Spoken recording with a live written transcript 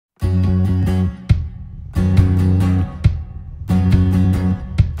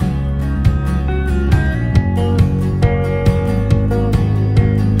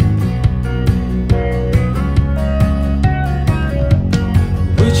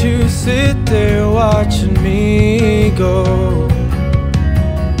sit there watching me go,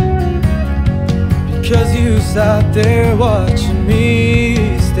 because you sat there watching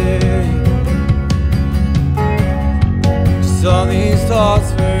me stay. 'Cause all these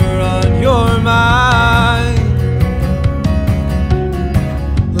thoughts were on your mind.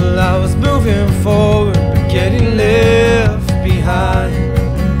 Well, I was moving forward but getting left behind.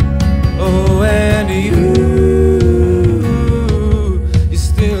 Oh, and you're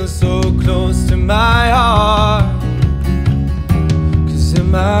still so close to my heart. 'Cause in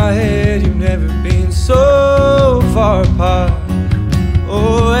my head you've never been so far apart.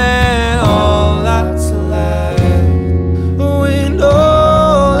 Oh, and all that's left, oh, and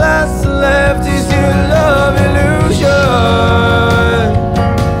all that's left is your love illusion.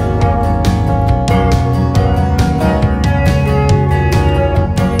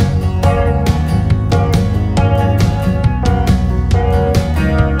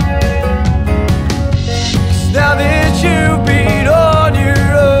 Now that you've been on your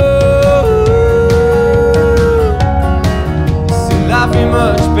own, you see life ain't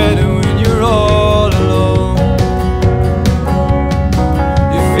much better when you're all alone.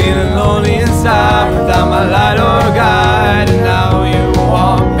 You're feeling lonely inside without my light or guide, and now you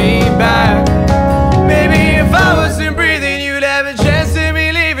want me back. Maybe if I wasn't breathing, you'd have a chance of me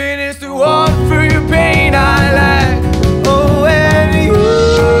leaving. It's to walk through your pain I lack. Oh, and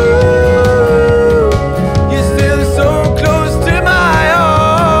you're still so close to my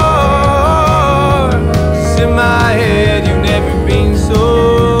heart. 'Cause in my head you've never been so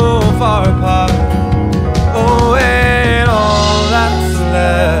far apart. Oh, and all that's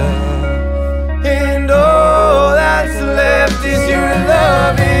left, and all that's left is your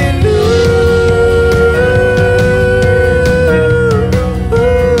love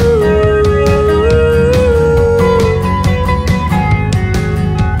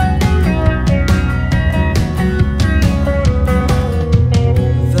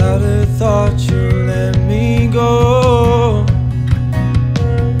Without a thought you let me go.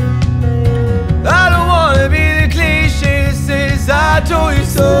 I don't wanna be the cliche that says I told you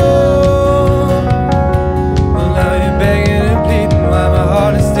so.